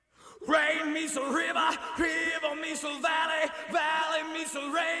Rain meets a river, river meets a valley, valley meets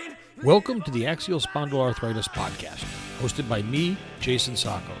a rain. Welcome to the Axial Spondyloarthritis podcast, hosted by me, Jason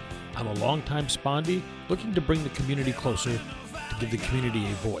Sacco. I'm a longtime spondy looking to bring the community closer, to give the community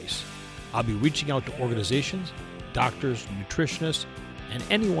a voice. I'll be reaching out to organizations, doctors, nutritionists, and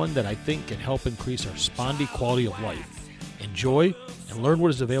anyone that I think can help increase our spondy quality of life. Enjoy and learn what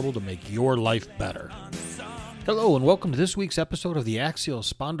is available to make your life better. Hello and welcome to this week's episode of the Axial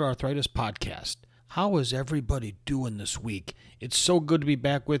Spondyloarthritis podcast. How is everybody doing this week? It's so good to be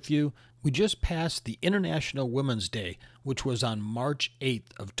back with you. We just passed the International Women's Day, which was on March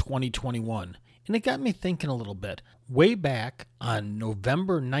 8th of 2021, and it got me thinking a little bit. Way back on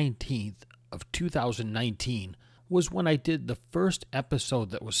November 19th of 2019 was when I did the first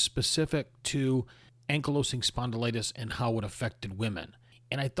episode that was specific to ankylosing spondylitis and how it affected women.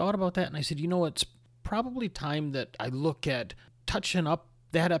 And I thought about that and I said, it's probably time that I look at touching up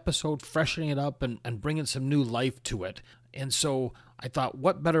that episode, freshening it up, and bringing some new life to it. And so I thought,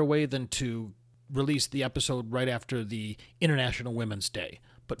 what better way than to release the episode right after the International Women's Day?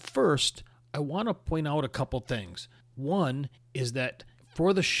 But first, I want to point out a couple things. One is that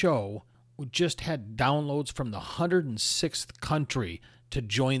for the show, we just had downloads from the 106th country to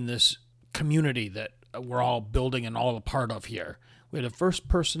join this community that we're all building and all a part of here. We had a first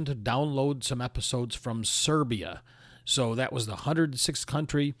person to download some episodes from Serbia. So that was the 106th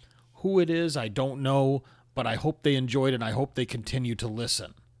country. Who it is, I don't know, but I hope they enjoyed it and I hope they continue to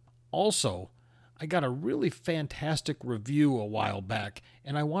listen. Also, I got a really fantastic review a while back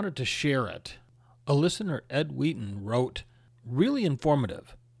and I wanted to share it. A listener, Ed Wheaton, wrote, "Really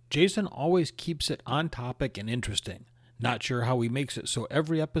informative. Jason always keeps it on topic and interesting. Not sure how he makes it so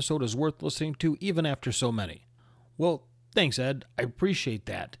every episode is worth listening to even after so many." Well, thanks, Ed. I appreciate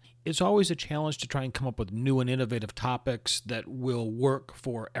that. It's always a challenge to try and come up with new and innovative topics that will work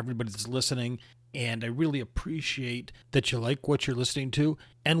for everybody that's listening, and I really appreciate that you like what you're listening to.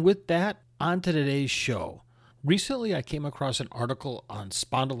 And with that, on to today's show. Recently, I came across an article on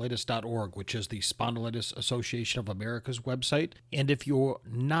spondylitis.org, which is the Spondylitis Association of America's website. And if you're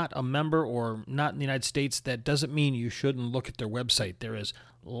not a member or not in the United States, that doesn't mean you shouldn't look at their website. There is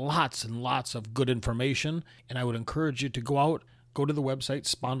lots and lots of good information, and I would encourage you to go to the website,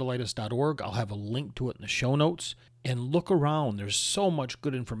 spondylitis.org. I'll have a link to it in the show notes, and look around. There's so much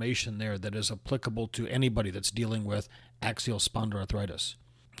good information there that is applicable to anybody that's dealing with axial spondyloarthritis.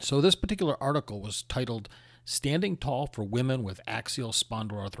 So this particular article was titled, "Standing Tall for Women with Axial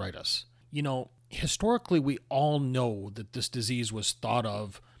Spondyloarthritis." Historically, we all know that this disease was thought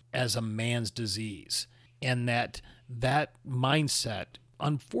of as a man's disease, and that mindset,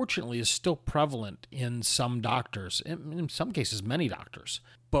 unfortunately, is still prevalent in some doctors, in some cases, many doctors.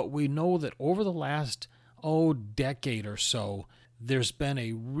 But we know that over the last, decade or so, there's been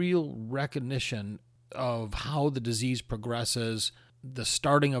a real recognition of how the disease progresses, the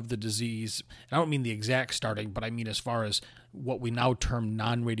starting of the disease. I don't mean the exact starting, but I mean as far as what we now term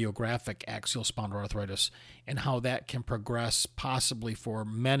non-radiographic axial spondyloarthritis, and how that can progress possibly for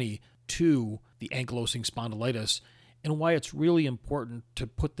many to the ankylosing spondylitis, and why it's really important to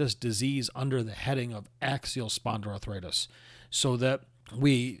put this disease under the heading of axial spondyloarthritis so that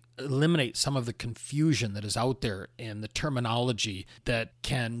we eliminate some of the confusion that is out there and the terminology that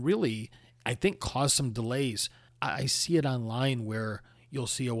can really, I think, cause some delays. I see it online where you'll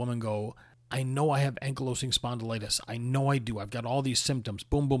see a woman go, "I know I have ankylosing spondylitis. I know I do. I've got all these symptoms.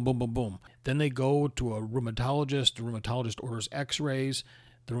 Boom, boom, boom, boom, boom." Then they go to a rheumatologist. The rheumatologist orders x-rays.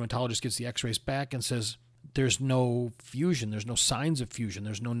 The rheumatologist gets the x-rays back and says, "There's no fusion. There's no signs of fusion.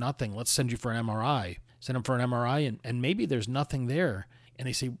 There's no nothing. Let's send you for an MRI." Send them for an MRI and maybe there's nothing there. And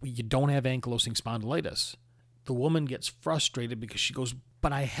they say, "Well, you don't have ankylosing spondylitis." The woman gets frustrated because she goes,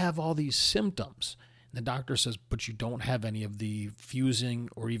 "But I have all these symptoms." And the doctor says, "But you don't have any of the fusing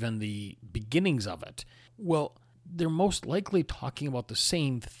or even the beginnings of it." Well, they're most likely talking about the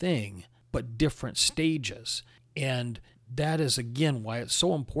same thing, but different stages. And that is, again, why it's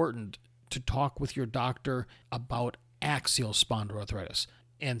so important to talk with your doctor about axial spondyloarthritis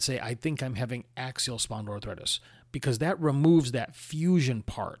and say, "I think I'm having axial spondyloarthritis," because that removes that fusion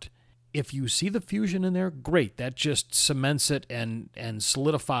part. If you see the fusion in there, great. That just cements it and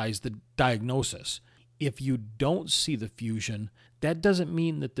solidifies the diagnosis. If you don't see the fusion, that doesn't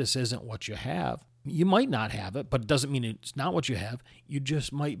mean that this isn't what you have. You might not have it, but it doesn't mean it's not what you have. You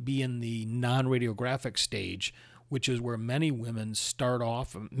just might be in the non-radiographic stage, which is where many women start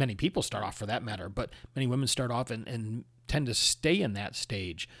off, many people start off for that matter, but many women start off and tend to stay in that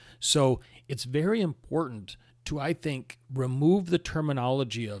stage. So it's very important to, I think, remove the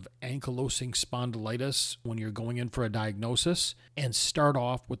terminology of ankylosing spondylitis when you're going in for a diagnosis and start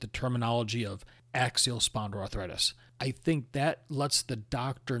off with the terminology of axial spondyloarthritis. I think that lets the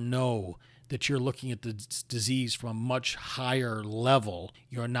doctor know that you're looking at the disease from a much higher level.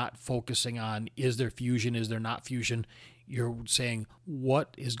 You're not focusing on, is there fusion, is there not fusion? You're saying,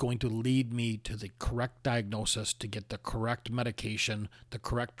 what is going to lead me to the correct diagnosis, to get the correct medication, the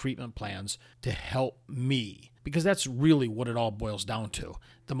correct treatment plans to help me? Because that's really what it all boils down to.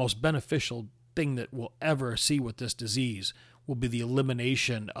 The most beneficial thing that we'll ever see with this disease will be the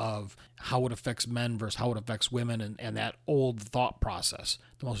elimination of how it affects men versus how it affects women and that old thought process.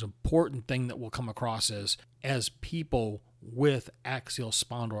 The most important thing that we'll come across is, as people with axial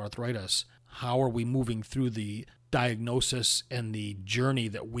spondyloarthritis, how are we moving through the diagnosis and the journey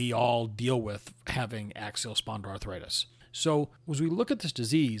that we all deal with having axial spondyloarthritis? So as we look at this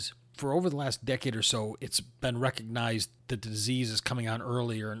disease, for over the last decade or so, it's been recognized that the disease is coming on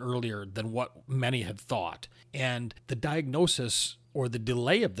earlier and earlier than what many had thought. And the diagnosis, or the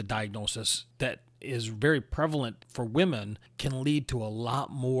delay of the diagnosis, that is very prevalent for women can lead to a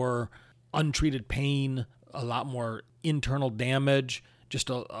lot more untreated pain, a lot more internal damage, just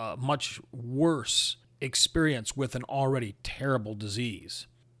a much worse experience with an already terrible disease.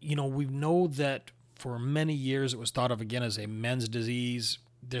 We know that for many years it was thought of again as a men's disease.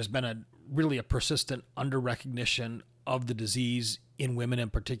 There's been a persistent under-recognition of the disease in women in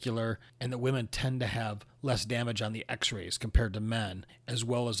particular, and that women tend to have less damage on the x-rays compared to men, as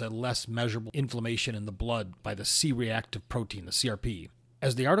well as a less measurable inflammation in the blood by the C-reactive protein, the CRP.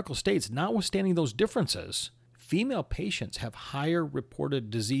 As the article states, notwithstanding those differences, female patients have higher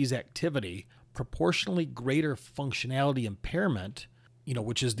reported disease activity, proportionally greater functionality impairment,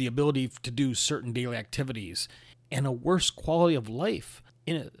 which is the ability to do certain daily activities, and a worse quality of life,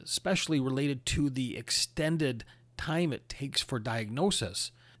 especially related to the extended time it takes for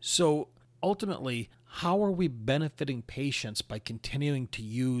diagnosis. So ultimately, how are we benefiting patients by continuing to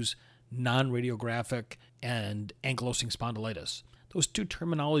use non-radiographic and ankylosing spondylitis? Those two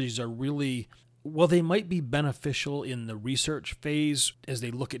terminologies are really, they might be beneficial in the research phase as they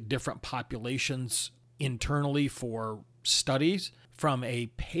look at different populations internally for studies. From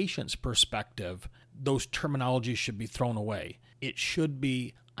a patient's perspective, those terminologies should be thrown away. It should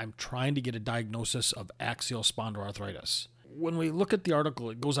be, I'm trying to get a diagnosis of axial spondyloarthritis. When we look at the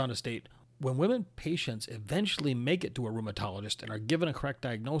article, it goes on to state, when women patients eventually make it to a rheumatologist and are given a correct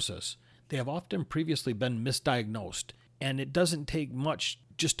diagnosis, they have often previously been misdiagnosed. And it doesn't take much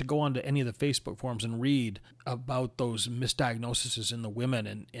just to go onto any of the Facebook forums and read about those misdiagnoses in the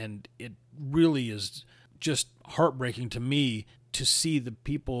women. And it really is just heartbreaking to me to see the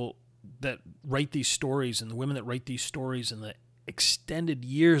people that write these stories and the women that write these stories and the extended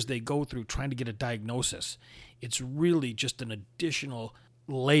years they go through trying to get a diagnosis. It's really just an additional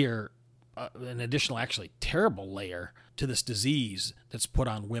layer, actually terrible layer to this disease that's put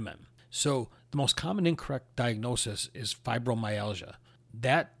on women. So the most common incorrect diagnosis is fibromyalgia.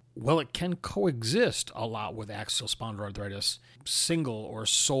 That, it can coexist a lot with axial spondyloarthritis, single or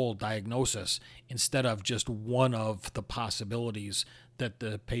sole diagnosis, instead of just one of the possibilities that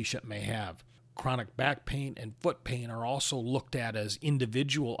the patient may have. Chronic back pain and foot pain are also looked at as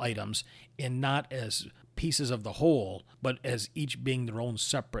individual items and not as pieces of the whole, but as each being their own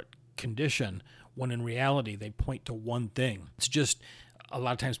separate condition, when in reality they point to one thing. It's just a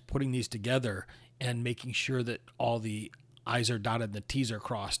lot of times putting these together and making sure that all the I's are dotted and the T's are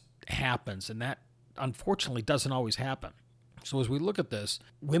crossed happens, and that unfortunately doesn't always happen. So as we look at this,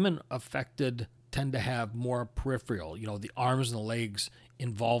 women affected tend to have more peripheral, the arms and the legs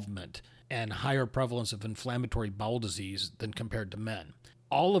involvement, and higher prevalence of inflammatory bowel disease than compared to men.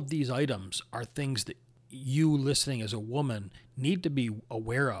 All of these items are things that you listening as a woman need to be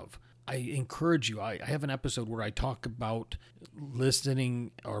aware of. I encourage you, I have an episode where I talk about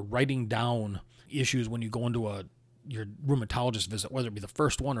listening or writing down issues when you go into your rheumatologist visit, whether it be the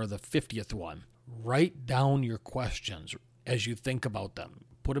first one or the 50th one. Write down your questions as you think about them.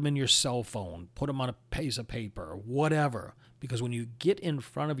 Put them in your cell phone, put them on a piece of paper, whatever. Because when you get in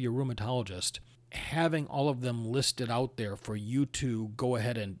front of your rheumatologist, having all of them listed out there for you to go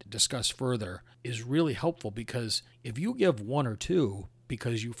ahead and discuss further is really helpful, because if you give one or two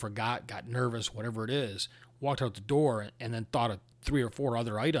because you forgot, got nervous, whatever it is, walked out the door and then thought of 3 or 4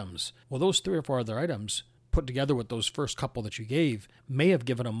 other items, those 3 or 4 other items put together with those first couple that you gave may have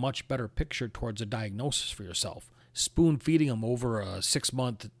given a much better picture towards a diagnosis for yourself. Spoon feeding them over a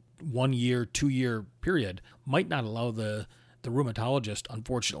 6-month, 1 year, 2-year period might not allow the rheumatologist,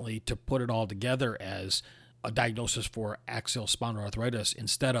 unfortunately, to put it all together as a diagnosis for axial spondyloarthritis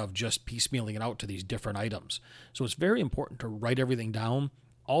instead of just piecemealing it out to these different items. So it's very important to write everything down.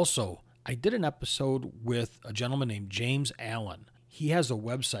 Also, I did an episode with a gentleman named James Allen. He has a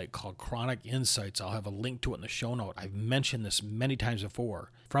website called Chronic Insights. I'll have a link to it in the show note. I've mentioned this many times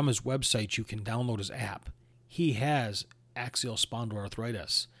before. From his website, you can download his app. He has axial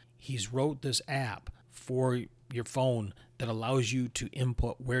spondyloarthritis. He's wrote this app for your phone that allows you to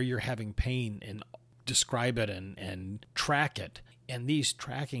input where you're having pain and describe it and track it. And these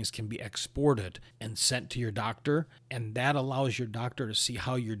trackings can be exported and sent to your doctor. And that allows your doctor to see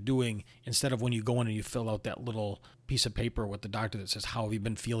how you're doing instead of when you go in and you fill out that little piece of paper with the doctor that says, how have you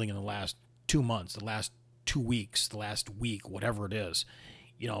been feeling in the last 2 months, the last 2 weeks, the last week, whatever it is.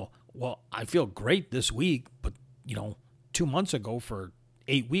 Well, I feel great this week, but 2 months ago for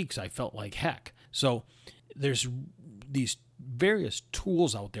 8 weeks, I felt like heck. So there's these various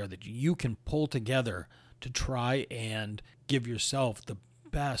tools out there that you can pull together to try and give yourself the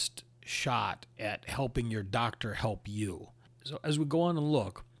best shot at helping your doctor help you. So as we go on and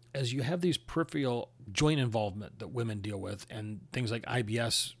look, as you have these peripheral joint involvement that women deal with and things like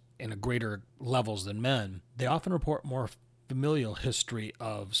IBS in a greater levels than men, they often report more familial history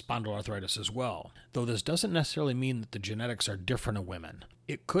of spondyloarthritis as well, though this doesn't necessarily mean that the genetics are different in women.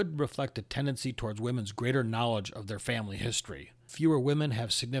 It could reflect a tendency towards women's greater knowledge of their family history. Fewer women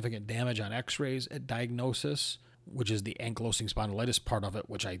have significant damage on x-rays at diagnosis, which is the ankylosing spondylitis part of it,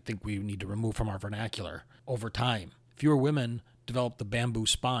 which I think we need to remove from our vernacular. Over time, fewer women develop the bamboo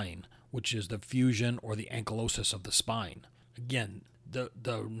spine, which is the fusion or the ankylosis of the spine. Again, the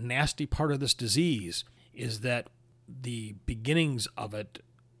nasty part of this disease is that the beginnings of it,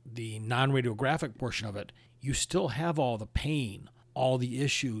 the non-radiographic portion of it, you still have all the pain, all the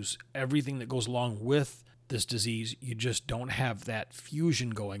issues, everything that goes along with this disease. You just don't have that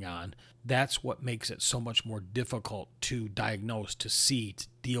fusion going on. That's what makes it so much more difficult to diagnose, to see, to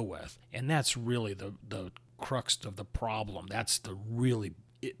deal with. And that's really the crux of the problem. That's the really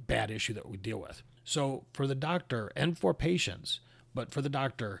bad issue that we deal with. So for the doctor and for patients, but for the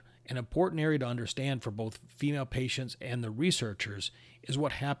doctor, an important area to understand for both female patients and the researchers is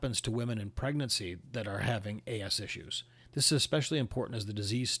what happens to women in pregnancy that are having AS issues. This is especially important as the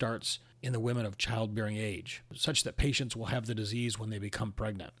disease starts in the women of childbearing age, such that patients will have the disease when they become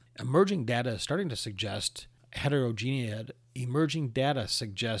pregnant. Emerging data is starting to suggest heterogeneity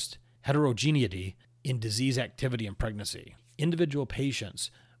in disease activity in pregnancy. Individual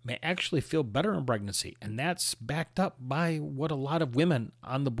patients may actually feel better in pregnancy, and that's backed up by what a lot of women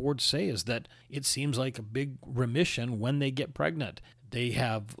on the board say, is that it seems like a big remission when they get pregnant. They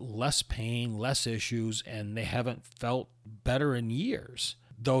have less pain, less issues, and they haven't felt better in years,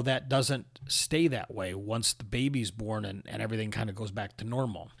 though that doesn't stay that way once the baby's born and everything kind of goes back to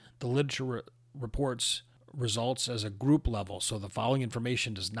normal. The literature reports results as a group level, so the following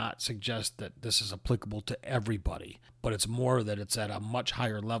information does not suggest that this is applicable to everybody, but it's more that it's at a much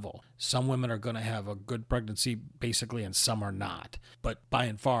higher level. Some women are going to have a good pregnancy, basically, and some are not. But by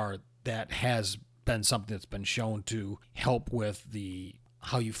and far, that has been something that's been shown to help with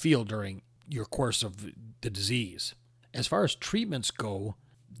how you feel during your course of the disease. As far as treatments go,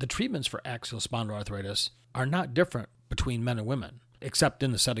 the treatments for axial spondyloarthritis are not different between men and women, except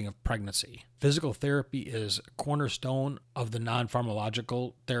in the setting of pregnancy. Physical therapy is a cornerstone of the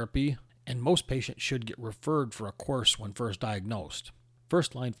non-pharmacological therapy, and most patients should get referred for a course when first diagnosed.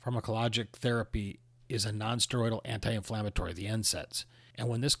 First-line pharmacologic therapy is a non-steroidal anti-inflammatory, the NSAIDs, and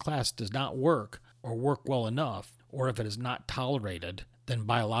when this class does not work or work well enough, or if it is not tolerated, then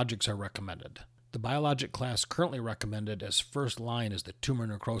biologics are recommended. The biologic class currently recommended as first line is the tumor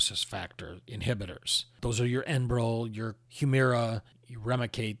necrosis factor inhibitors. Those are your Enbrel, your Humira, your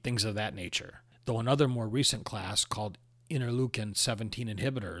Remicade, things of that nature. Though another more recent class called interleukin 17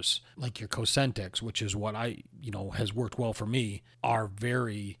 inhibitors, like your Cosentyx, which is what has worked well for me, are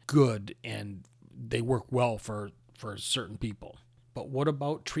very good and they work well for certain people. But what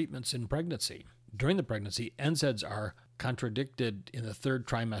about treatments in pregnancy? During the pregnancy, NSAIDs are contradicted in the third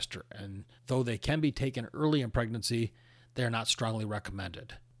trimester, and though they can be taken early in pregnancy, they are not strongly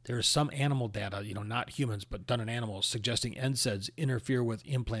recommended. There is some animal data, not humans, but done in animals, suggesting NSAIDs interfere with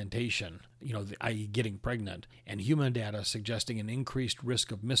implantation, i.e. getting pregnant, and human data suggesting an increased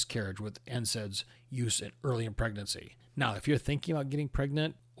risk of miscarriage with NSAIDs use early in pregnancy. Now, if you're thinking about getting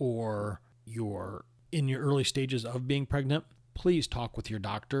pregnant or you're in your early stages of being pregnant, please talk with your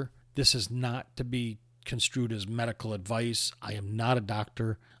doctor. This is not to be construed as medical advice. I am not a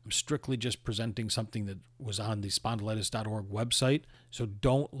doctor. I'm strictly just presenting something that was on the spondylitis.org website. So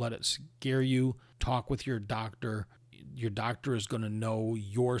don't let it scare you. Talk with your doctor. your doctor is going to know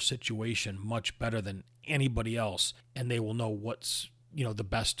your situation much better than anybody else, and they will know what's, the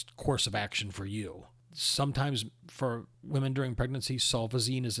best course of action for you. Sometimes for women during pregnancy,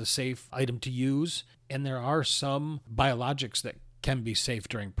 sulfazine is a safe item to use, and there are some biologics that can be safe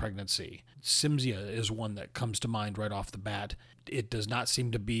during pregnancy. Cimzia is one that comes to mind right off the bat. It does not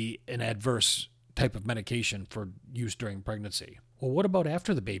seem to be an adverse type of medication for use during pregnancy. Well, what about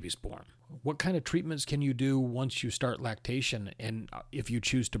after the baby's born? What kind of treatments can you do once you start lactation, and if you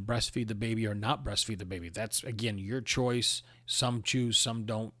choose to breastfeed the baby or not breastfeed the baby? That's, again, your choice. Some choose, some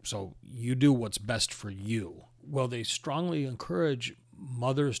don't. So you do what's best for you. Well, they strongly encourage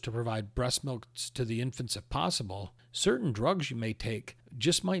mothers to provide breast milk to the infants if possible. Certain drugs you may take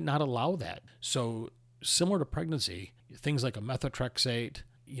just might not allow that. So similar to pregnancy, things like a methotrexate,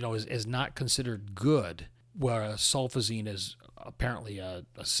 is not considered good, whereas sulfazine is apparently a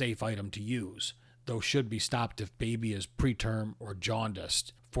safe item to use, though should be stopped if baby is preterm or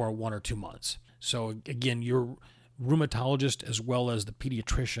jaundiced for 1 or 2 months. So again, your rheumatologist as well as the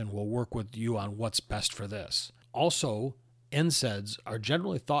pediatrician will work with you on what's best for this. Also, NSAIDs are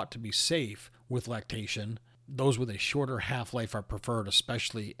generally thought to be safe with lactation. Those with a shorter half-life are preferred,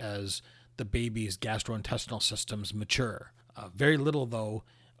 especially as the baby's gastrointestinal systems mature. Very little, though,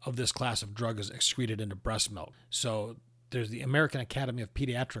 of this class of drug is excreted into breast milk. So there's the American Academy of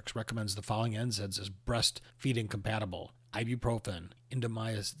Pediatrics recommends the following NSAIDs as breastfeeding compatible: ibuprofen,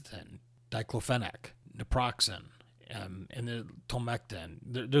 indomethacin, diclofenac, naproxen, and the Tolmectin.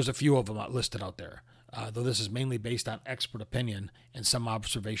 There's a few of them listed out there, though this is mainly based on expert opinion and some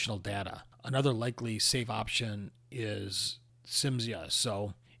observational data. Another likely safe option is Cimzia.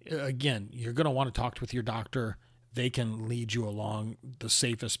 So again, you're going to want to talk with your doctor. They can lead you along the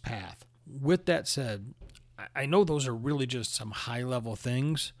safest path. With that said, I know those are really just some high-level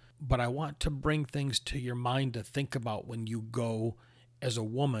things, but I want to bring things to your mind to think about when you go as a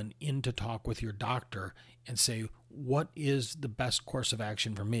woman in to talk with your doctor and say, what is the best course of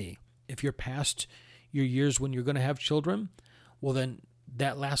action for me? If you're past your years when you're going to have children, well, then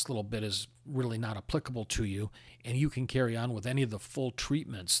that last little bit is really not applicable to you, and you can carry on with any of the full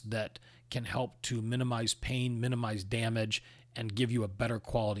treatments that can help to minimize pain, minimize damage, and give you a better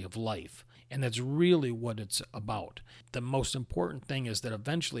quality of life. And that's really what it's about. The most important thing is that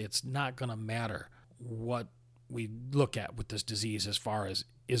eventually it's not going to matter what we look at with this disease as far as,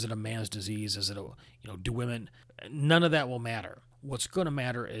 is it a man's disease? Is it do women? None of that will matter. What's going to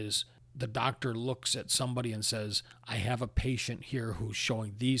matter is the doctor looks at somebody and says, I have a patient here who's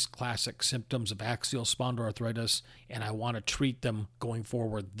showing these classic symptoms of axial spondyloarthritis, and I want to treat them going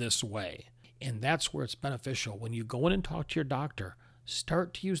forward this way. And that's where it's beneficial. When you go in and talk to your doctor,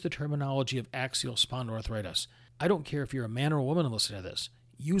 start to use the terminology of axial spondyloarthritis. I don't care if you're a man or a woman and listen to this.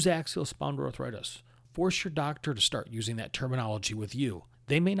 Use axial spondyloarthritis. Force your doctor to start using that terminology with you.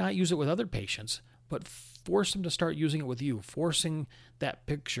 They may not use it with other patients, but force them to start using it with you, forcing that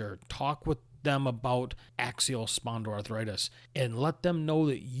picture. Talk with them about axial spondyloarthritis and let them know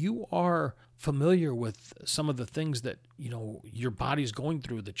that you are familiar with some of the things that your body's going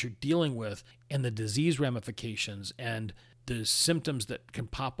through, that you're dealing with, and the disease ramifications and the symptoms that can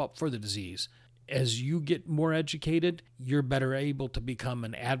pop up for the disease. As you get more educated, you're better able to become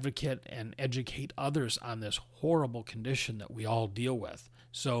an advocate and educate others on this horrible condition that we all deal with.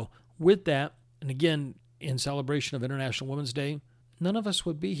 So with that, and again, in celebration of International Women's Day, none of us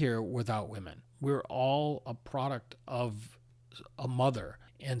would be here without women. We're all a product of a mother.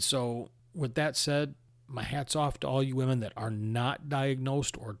 And so with that said, my hat's off to all you women that are not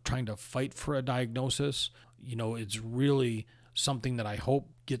diagnosed or trying to fight for a diagnosis. It's really something that I hope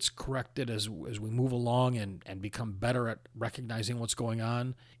gets corrected as we move along and become better at recognizing what's going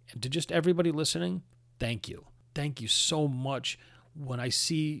on. And to just everybody listening, thank you. Thank you so much. When I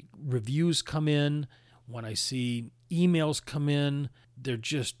see reviews come in, when I see emails come in, they're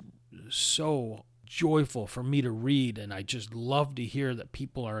just so joyful for me to read, and I just love to hear that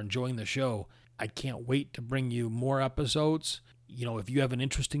people are enjoying the show. I can't wait to bring you more episodes. If you have an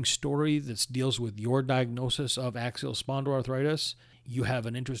interesting story that deals with your diagnosis of axial spondyloarthritis, you have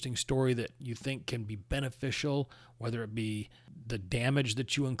an interesting story that you think can be beneficial, whether it be the damage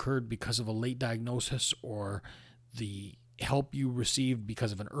that you incurred because of a late diagnosis or the help you received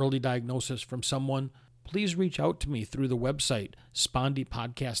because of an early diagnosis from someone, please reach out to me through the website,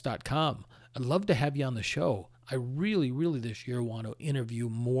 spondypodcast.com. I'd love to have you on the show. I really, really this year want to interview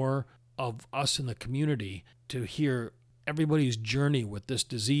more of us in the community to hear everybody's journey with this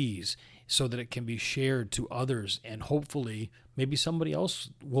disease so that it can be shared to others, and hopefully maybe somebody else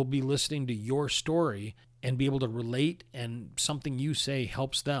will be listening to your story and be able to relate, and something you say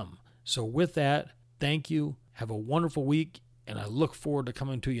helps them. So with that, thank you. Have a wonderful week, and I look forward to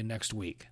coming to you next week.